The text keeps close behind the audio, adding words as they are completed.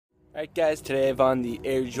Alright guys, today I've on the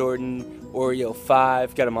Air Jordan Oreo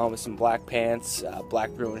 5. Got them on with some black pants,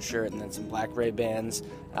 black Bruin shirt, and then some black Ray-Bans.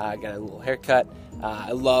 Got a little haircut.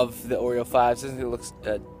 I love the Oreo 5s. I think it looks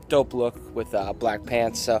a dope look with black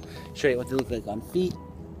pants. So show you what they look like on feet.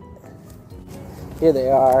 Here they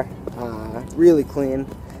are. Really clean.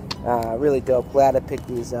 Really dope. Glad I picked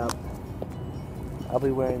these up. I'll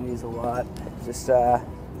be wearing these a lot. Just it's a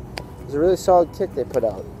really solid kit they put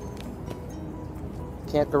out.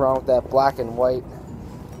 Can't go wrong with that black and white.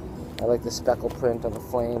 I like the speckle print on the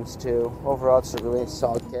flames too. Overall, it's a really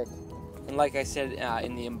solid kick. And like I said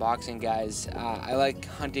in the unboxing, guys, I like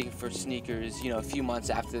hunting for sneakers, a few months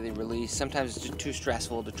after they release. Sometimes it's just too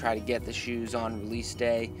stressful to try to get the shoes on release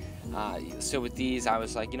day. So with these, I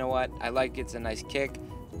was like, you know what? I like it's a nice kick,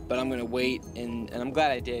 but I'm gonna wait, and I'm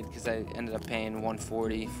glad I did, because I ended up paying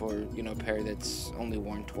 $140 for a pair that's only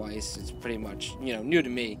worn twice. It's pretty much new to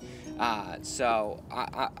me. So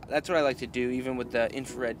that's what I like to do, even with the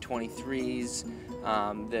infrared 23s,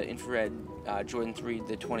 the infrared Jordan 3,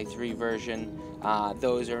 the 23 version.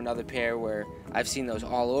 Those are another pair where I've seen those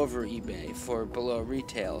all over eBay for below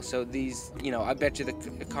retail. So these, I bet you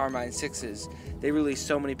the Carmine 6s, they release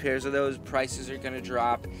so many pairs of those. Prices are going to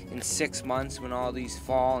drop in 6 months when all these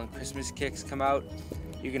fall and Christmas kicks come out.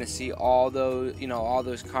 You're going to see all those, all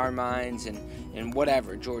those Carmines and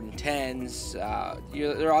whatever, Jordan 10s.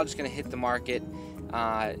 They're all just going to hit the market,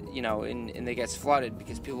 and they get flooded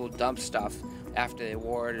because people dump stuff after they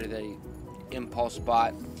wore it or they impulse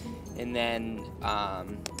bought. And then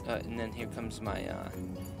here comes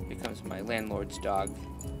my landlord's dog.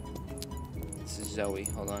 This is Zoe.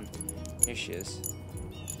 Hold on. Here she is,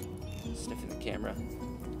 sniffing the camera.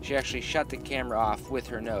 She actually shut the camera off with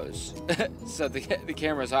her nose. So the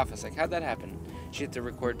camera's off. I was like, how'd that happen? She hit the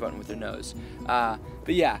record button with her nose.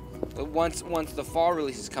 But yeah, once the fall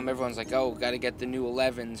releases come, everyone's like, oh, gotta get the new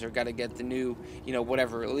 11s or gotta get the new,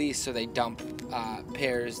 whatever release. So they dump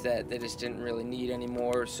pairs that they just didn't really need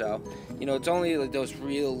anymore. So, it's only like those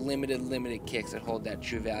real limited kicks that hold that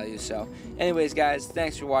true value. So anyways, guys,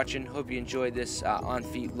 thanks for watching. Hope you enjoyed this on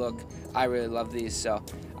feet look. I really love these. So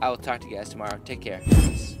I will talk to you guys tomorrow. Take care.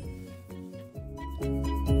 Peace.